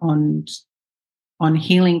on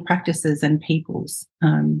healing practices and peoples.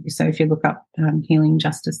 So if you look up healing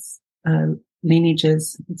justice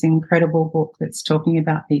lineages, it's an incredible book that's talking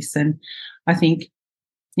about this. And I think,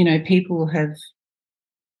 people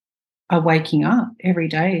are waking up every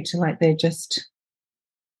day to, like, they're just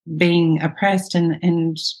being oppressed,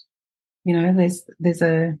 and there's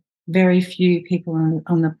a very few people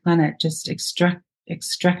on the planet just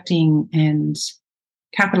extracting and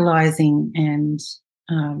capitalizing and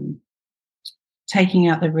taking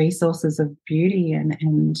out the resources of beauty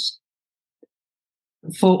and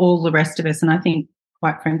for all the rest of us. And I think,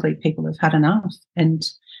 quite frankly, people have had enough. And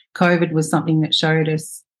COVID was something that showed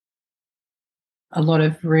us a lot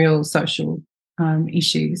of real social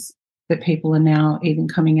issues that people are now, even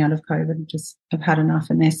coming out of COVID, just have had enough,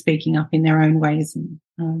 and they're speaking up in their own ways.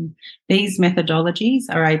 And these methodologies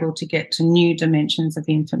are able to get to new dimensions of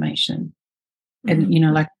information. And,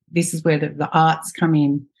 like, this is where the arts come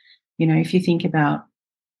in. If you think about,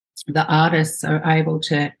 the artists are able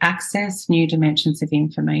to access new dimensions of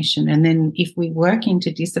information. And then if we work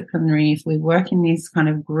interdisciplinary, if we work in these kind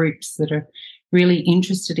of groups that are really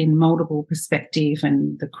interested in multiple perspective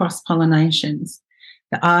and the cross-pollinations,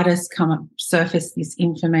 the artists come up, surface this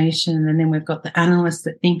information, and then we've got the analysts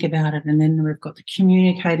that think about it, and then we've got the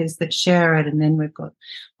communicators that share it, and then we've got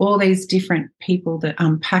all these different people that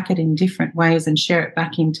unpack it in different ways and share it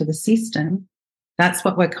back into the system. That's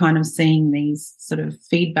what we're kind of seeing, these sort of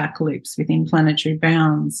feedback loops within planetary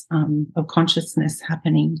bounds of consciousness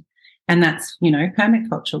happening. And that's,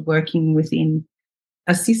 permaculture working within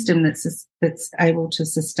a system that's able to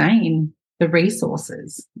sustain the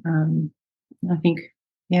resources. I think,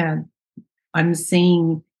 I'm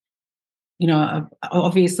seeing,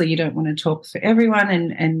 obviously you don't want to talk for everyone,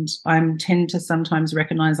 and I tend to sometimes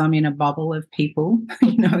recognize I'm in a bubble of people,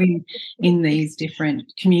 in these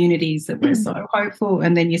different communities that we're so hopeful,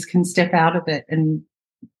 and then you can step out of it and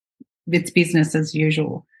it's business as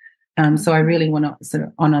usual. So I really want to sort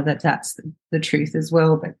of honour that that's the truth as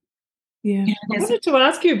well. But I wanted to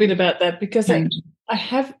ask you a bit about that, because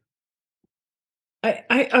I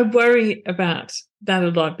worry about that a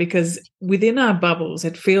lot, because within our bubbles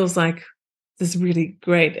it feels like there's really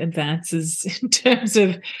great advances in terms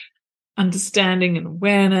of understanding and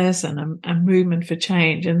awareness and a movement for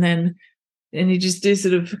change. And then you just do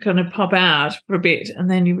sort of kind of pop out for a bit,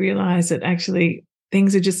 and then you realize that actually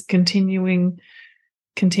things are just continuing.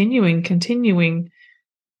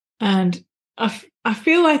 And I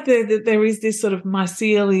feel like there is this sort of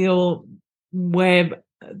mycelial web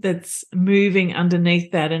that's moving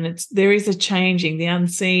underneath that, and there is a changing. The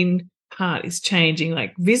unseen part is changing.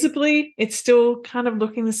 Like visibly, it's still kind of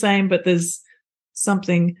looking the same, but there's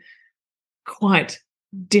something quite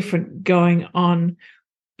different going on.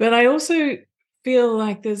 But I also feel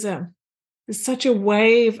like there's such a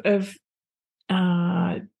wave of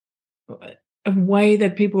way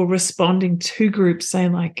that people are responding to groups, say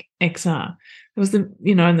like XR. There was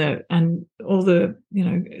and all the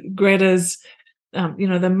Greta's,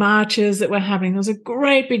 the marches that were happening. There was a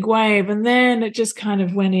great big wave, and then it just kind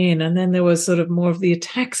of went in, and then there was sort of more of the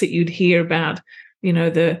attacks that you'd hear about,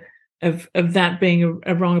 of that being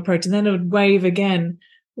a wrong approach, and then it would wave again.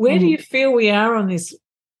 Where do you feel we are on this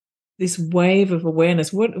wave of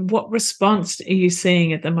awareness? What response are you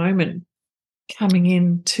seeing at the moment coming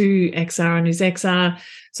into XR, and is XR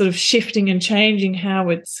sort of shifting and changing how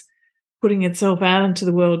it's putting itself out into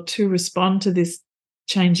the world to respond to this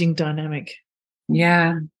changing dynamic?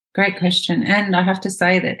 Yeah, great question. And I have to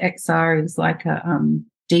say that XR is like a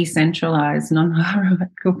decentralized,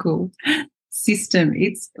 non-hierarchical system.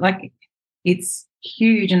 It's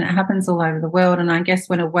huge, and it happens all over the world. And I guess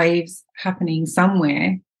when a wave's happening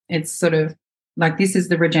somewhere, it's sort of like, this is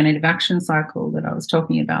the regenerative action cycle that I was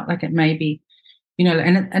talking about. Like it may be,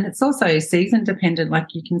 and it's also season dependent.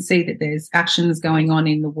 Like you can see that there's actions going on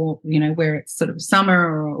in the war, where it's sort of summer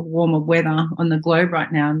or warmer weather on the globe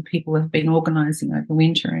right now, and people have been organising over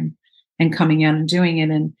winter and coming out and doing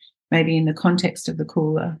it. And maybe in the context of the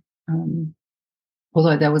cooler,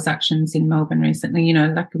 although there was actions in Melbourne recently,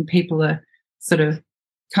 like people are sort of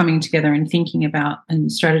coming together and thinking about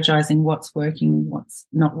and strategizing what's working, what's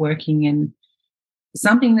not working. And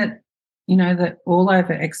something that, that all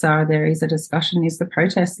over XR there is a discussion is the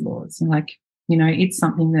protest laws. And it's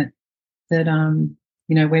something that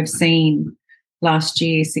we've seen last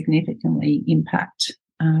year significantly impact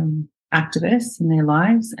activists in their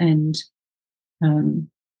lives, and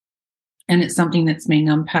it's something that's being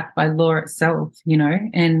unpacked by law itself,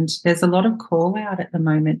 and there's a lot of call out at the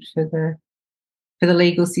moment for the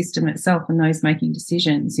legal system itself and those making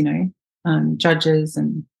decisions, judges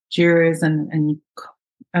and jurors, and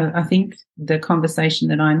I think the conversation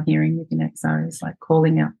that I'm hearing within XR is like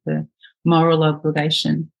calling out the moral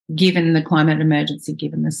obligation, given the climate emergency,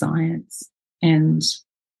 given the science. And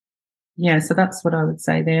yeah, so that's what I would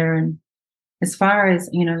say there. And as far as,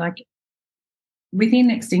 within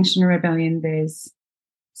Extinction Rebellion, there's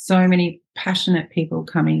so many passionate people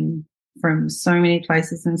coming from so many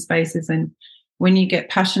places and spaces. And when you get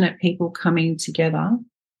passionate people coming together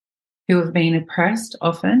who have been oppressed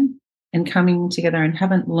often and coming together and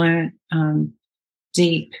haven't learnt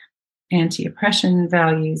deep anti-oppression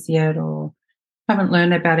values yet, or haven't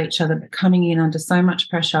learned about each other, but coming in under so much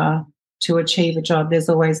pressure to achieve a job, there's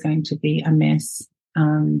always going to be a mess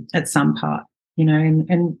at some part,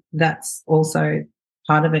 and that's also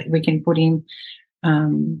part of it. We can put in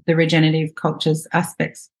the regenerative cultures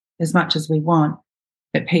aspects as much as we want,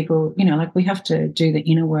 but people, we have to do the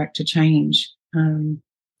inner work to change.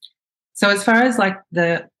 So as far as I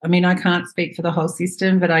can't speak for the whole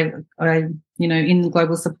system, but I in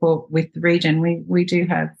global support with Regen, we do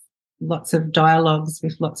have lots of dialogues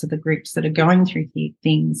with lots of the groups that are going through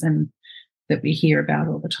things and that we hear about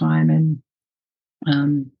all the time. And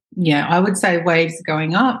I would say waves are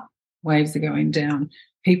going up, waves are going down.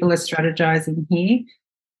 People are strategizing here,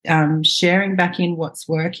 sharing back in what's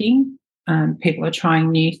working. People are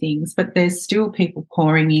trying new things, but there's still people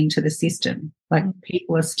pouring into the system. Like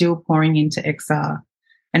people are still pouring into XR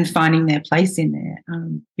and finding their place in there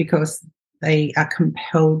because they are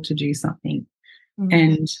compelled to do something. Mm-hmm.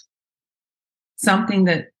 And something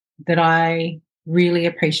that I really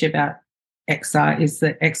appreciate about XR is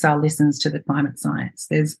that XR listens to the climate science.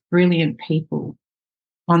 There's brilliant people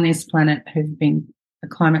on this planet who've been a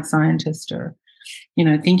climate scientist or,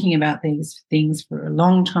 thinking about these things for a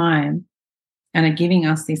long time and are giving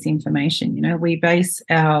us this information. We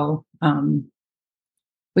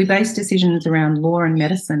base decisions around law and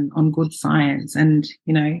medicine on good science. And,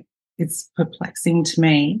 it's perplexing to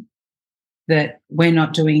me that we're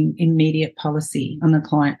not doing immediate policy on the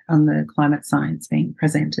climate science being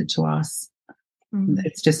presented to us. Mm.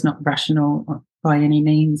 It's just not rational by any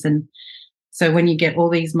means. And So when you get all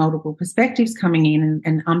these multiple perspectives coming in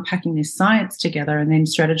and unpacking this science together and then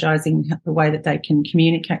strategizing the way that they can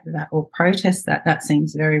communicate with that or protest that, that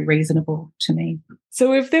seems very reasonable to me.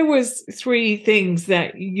 So if there was 3 things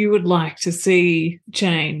that you would like to see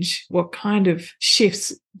change, what kind of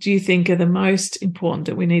shifts do you think are the most important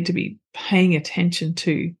that we need to be paying attention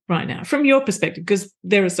to right now from your perspective? Because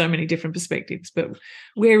there are so many different perspectives, but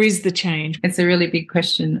where is the change? It's a really big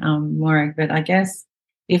question, Morag, but I guess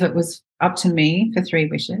if it was up to me for 3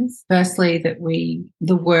 wishes, firstly, that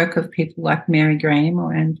the work of people like Mary Graham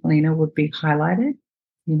or Angelina would be highlighted,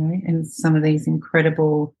 you know, and some of these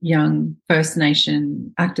incredible young First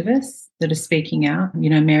Nation activists that are speaking out.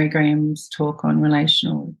 You know, Mary Graham's talk on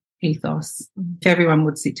relational ethos. If everyone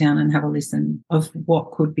would sit down and have a listen of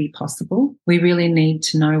what could be possible, we really need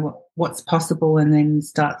to know what's possible and then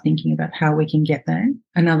start thinking about how we can get there.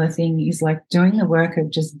 Another thing is like doing the work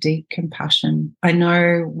of just deep compassion. I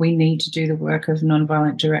know we need to do the work of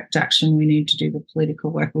nonviolent direct action. We need to do the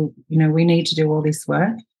political work. We need to do all this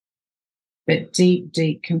work. But deep,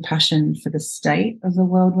 deep compassion for the state of the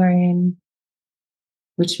world we're in,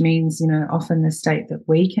 which means, you know, often the state that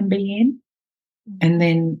we can be in. And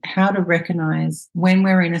then how to recognize when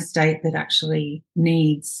we're in a state that actually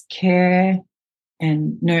needs care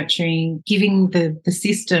and nurturing, giving the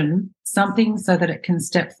system something so that it can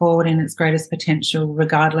step forward in its greatest potential,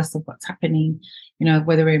 regardless of what's happening, you know,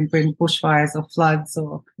 whether we're in bushfires or floods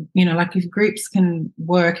or, you know, like if groups can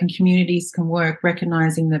work and communities can work,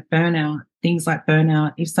 recognizing that burnout, things like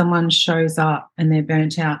burnout, if someone shows up and they're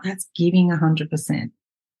burnt out, that's giving 100%.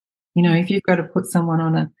 You know, if you've got to put someone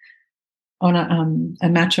on a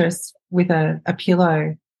mattress with a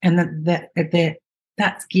pillow and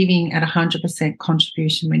that's giving at 100%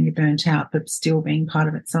 contribution when you're burnt out, but still being part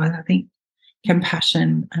of it. So I think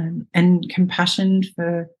compassion and compassion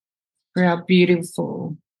for our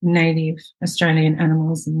beautiful native Australian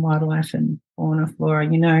animals and wildlife and fauna,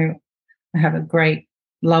 flora. You know, I have a great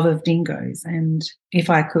love of dingoes, and if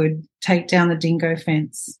I could take down the dingo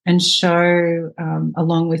fence and show,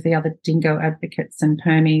 along with the other dingo advocates and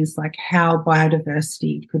permies, like how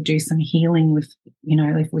biodiversity could do some healing with, you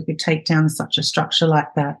know, if we could take down such a structure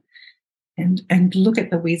like that and look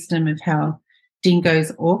at the wisdom of how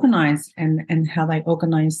dingoes organise and how they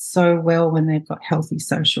organise so well when they've got healthy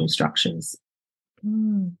social structures.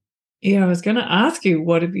 Yeah, I was going to ask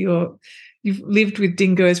you, you've lived with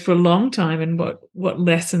dingoes for a long time, and what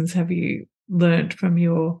lessons have you learned from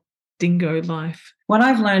your dingo life? What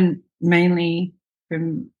I've learned mainly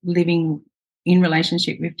from living in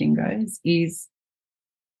relationship with dingoes is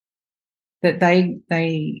that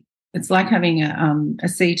it's like having a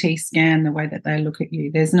CT scan, the way that they look at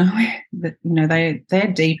you. There's no way that, you know,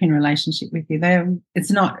 they're deep in relationship with you.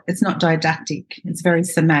 It's not didactic. It's very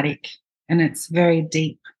somatic, and it's very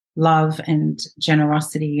deep love and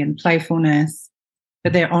generosity and playfulness,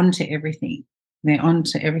 but they're on to everything.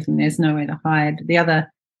 There's nowhere to hide.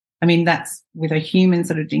 That's with a human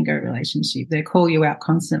sort of dingo relationship. They call you out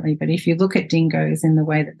constantly. But if you look at dingoes in the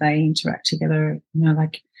way that they interact together, you know,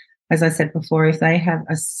 like, as I said before, if they have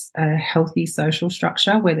a healthy social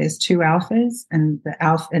structure where there's 2 alphas and the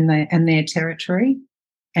alpha and their territory,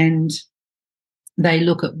 and they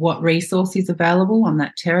look at what resource is available on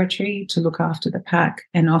that territory to look after the pack.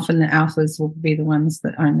 And often the alphas will be the ones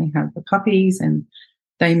that only have the puppies, and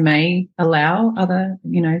they may allow other,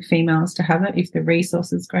 you know, females to have it if the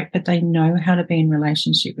resource is great, but they know how to be in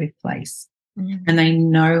relationship with place. And they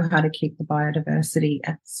know how to keep the biodiversity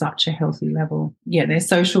at such a healthy level. Yeah, their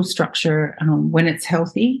social structure, when it's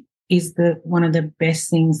healthy, is one of the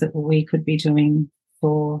best things that we could be doing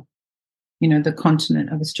for, you know, the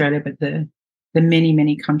continent of Australia, but the many,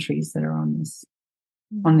 many countries that are on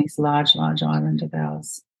this large, large island of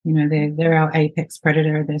ours. You know, they're our apex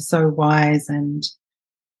predator. They're so wise, and,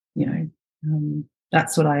 you know,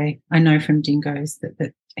 that's what I know from dingoes,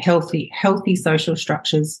 that healthy social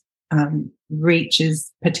structures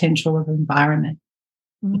reaches potential of environment.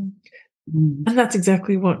 And that's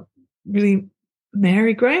exactly what really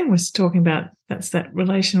Mary Graham was talking about. That's that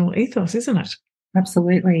relational ethos, isn't it?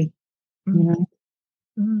 Absolutely. You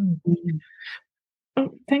know?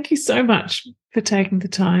 Oh, thank you so much for taking the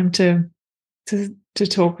time to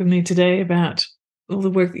talk with me today about all the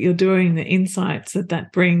work that you're doing, the insights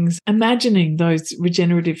that brings, imagining those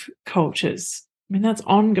regenerative cultures. I mean, that's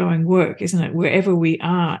ongoing work, isn't it, wherever we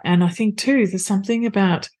are? And I think, too, there's something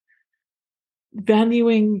about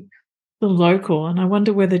valuing the local. And I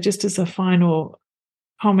wonder whether, just as a final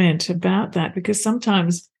comment about that, because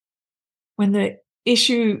sometimes when the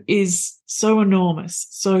issue is so enormous,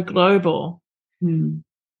 so global,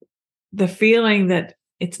 the feeling that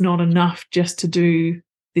it's not enough just to do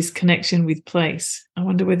this connection with place. I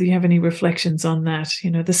wonder whether you have any reflections on that,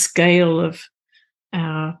 the scale of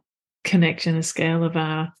our connection, the scale of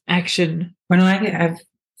our action. When I have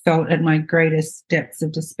felt at my greatest depths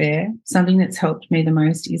of despair, something that's helped me the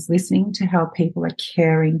most is listening to how people are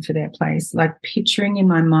caring for their place, like picturing in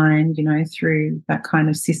my mind, through that kind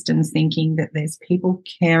of systems thinking that there's people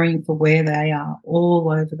caring for where they are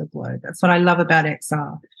all over the globe. That's what I love about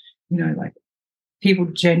XR, like people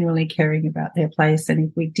genuinely caring about their place. And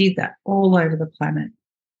if we did that all over the planet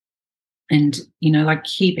and, like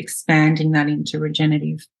keep expanding that into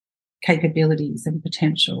regenerative capabilities and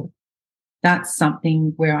potential, that's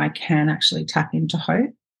something where I can actually tap into hope,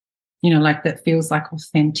 like that feels like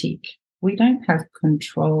authentic. We don't have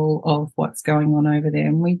control of what's going on over there,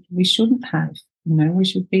 and we shouldn't have. We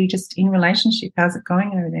should be just in relationship. How's it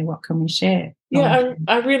going over there? What can we share? Yeah,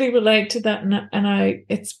 I really relate to that, and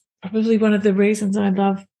it's probably one of the reasons I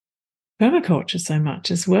love permaculture so much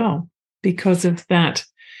as well, because of that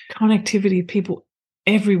connectivity of people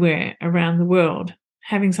everywhere around the world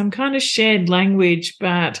having some kind of shared language,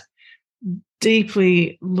 but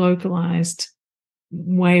deeply localized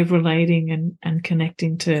way of relating and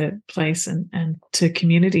connecting to place and to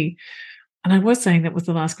community. And I was saying that was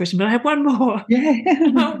the last question, but I have one more.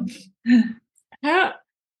 Yeah. How,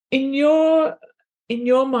 in your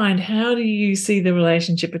mind, how do you see the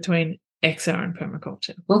relationship between XR and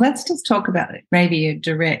permaculture? Well, let's just talk about it. Maybe a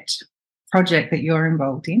direct project that you're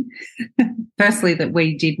involved in. Firstly, that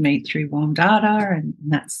we did meet through Warm Data, and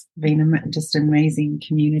that's been just an amazing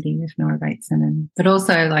community with Noah Bateson. But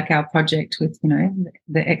also like our project with, the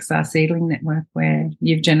XR Seedling Network, where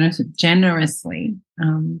you've generously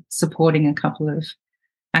supporting a couple of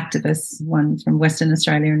activists, one from Western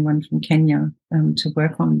Australia and one from Kenya, to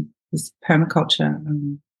work on this permaculture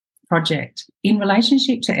project. In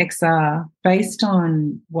relationship to XR, based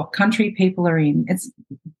on what country people are in, it's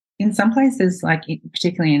in some places, like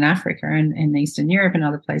particularly in Africa and Eastern Europe and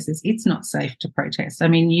other places, it's not safe to protest. I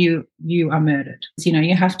mean, you are murdered.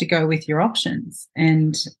 You have to go with your options.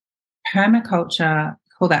 And permaculture,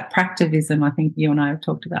 call that practivism, I think you and I have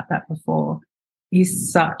talked about that before,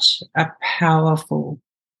 is such a powerful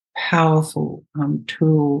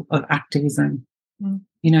tool of activism.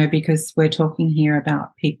 Because we're talking here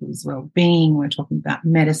about people's well-being, we're talking about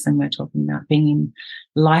medicine, we're talking about being in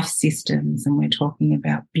life systems, and we're talking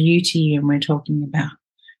about beauty, and we're talking about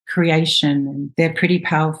creation. And they're pretty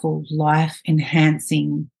powerful,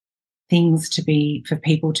 life-enhancing things for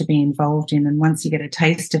people to be involved in. And once you get a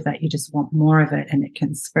taste of that, you just want more of it, and it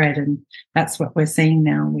can spread. And that's what we're seeing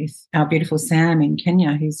now with our beautiful Sam in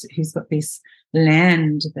Kenya, who's got this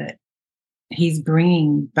land that he's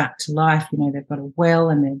bringing back to life. They've got a well,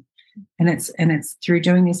 and it's through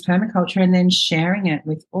doing this permaculture and then sharing it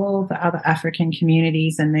with all the other African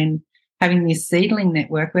communities, and then having this seedling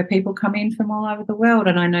network where people come in from all over the world.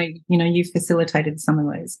 And I know, you've facilitated some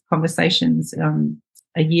of those conversations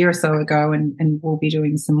a year or so ago, and we'll be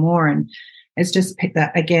doing some more. And it's just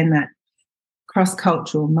that, again, that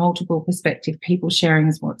cross-cultural, multiple perspective, people sharing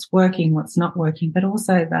is what's working, what's not working, but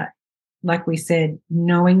also that, like we said,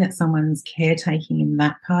 knowing that someone's caretaking in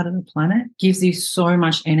that part of the planet gives you so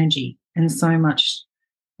much energy and so much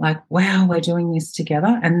like, wow, we're doing this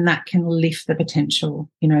together, and that can lift the potential,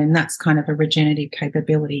 and that's kind of a regenerative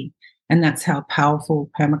capability. And that's how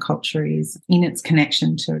powerful permaculture is in its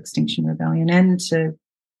connection to Extinction Rebellion and to,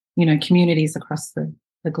 communities across the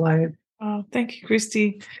globe. Oh, thank you,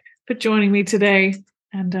 Christie, for joining me today.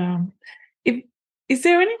 And is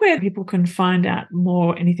there anywhere people can find out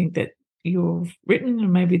more, anything that you've written, or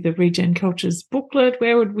maybe the Regen Cultures booklet?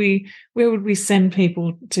 Where would we send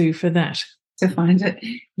people to for that? To find it?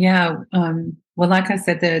 Yeah. Well, like I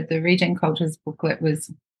said, the Regen Cultures booklet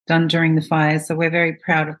was done during the fire, so we're very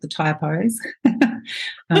proud of the typos.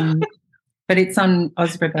 But it's on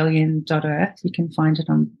ozrebellion.earth. You can find it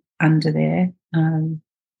under there.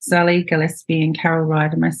 Sally Gillespie and Carol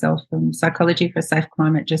Ryder, myself from Psychology for a Safe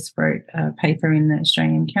Climate, just wrote a paper in the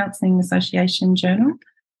Australian Counselling Association journal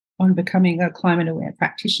on becoming a climate-aware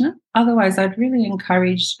practitioner. Otherwise, I'd really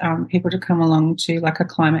encourage people to come along to like a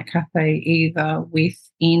climate cafe, either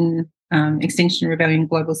within Extinction Rebellion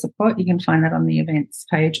Global Support. You can find that on the events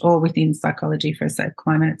page, or within Psychology for a Safe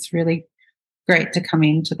Climate. It's really great to come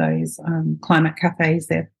into those climate cafes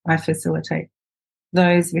there. I facilitate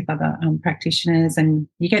those with other practitioners, and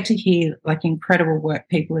you get to hear like incredible work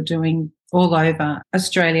people are doing all over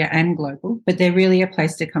Australia and global, but they're really a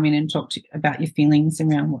place to come in and talk about your feelings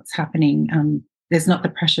around what's happening. There's not the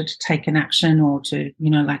pressure to take an action or to,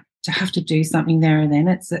 to have to do something there and then.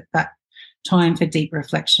 It's that time for deep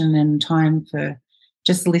reflection and time for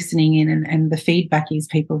just listening in, and the feedback is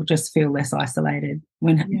people just feel less isolated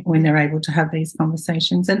when they're able to have these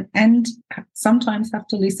conversations, and sometimes have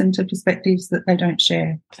to listen to perspectives that they don't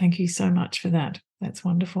share. Thank you so much for that. That's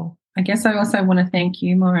wonderful. I guess I also want to thank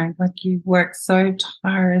you, Morag. Like, you work so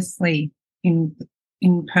tirelessly in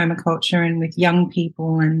permaculture and with young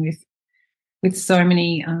people and with so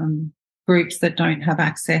many groups that don't have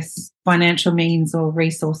access, financial means or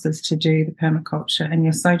resources to do the permaculture, and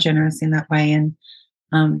you're so generous in that way. And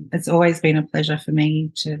it's always been a pleasure for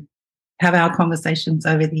me to have our conversations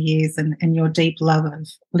over the years, and your deep love of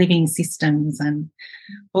living systems and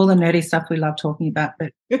all the nerdy stuff we love talking about,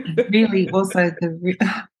 but really also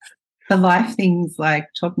the life things, like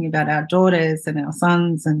talking about our daughters and our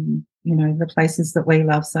sons and, you know, the places that we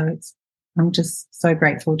love. So I'm just so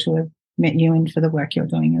grateful to have met you and for the work you're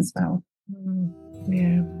doing as well.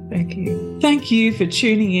 Yeah, thank you. Thank you for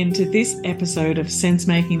tuning in to this episode of Sense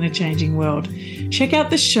Making the Changing World. Check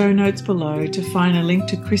out the show notes below to find a link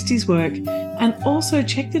to Christie's work, and also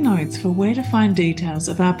check the notes for where to find details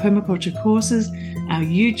of our permaculture courses, our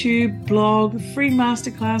YouTube, blog, free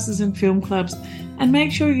masterclasses and film clubs, and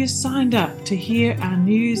make sure you're signed up to hear our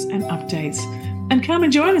news and updates. And come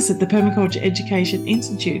and join us at the Permaculture Education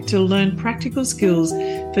Institute to learn practical skills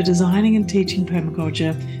for designing and teaching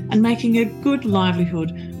permaculture and making a good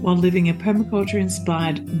livelihood while living a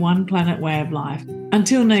permaculture-inspired one planet way of life.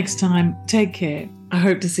 Until next time, take care. I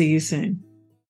hope to see you soon.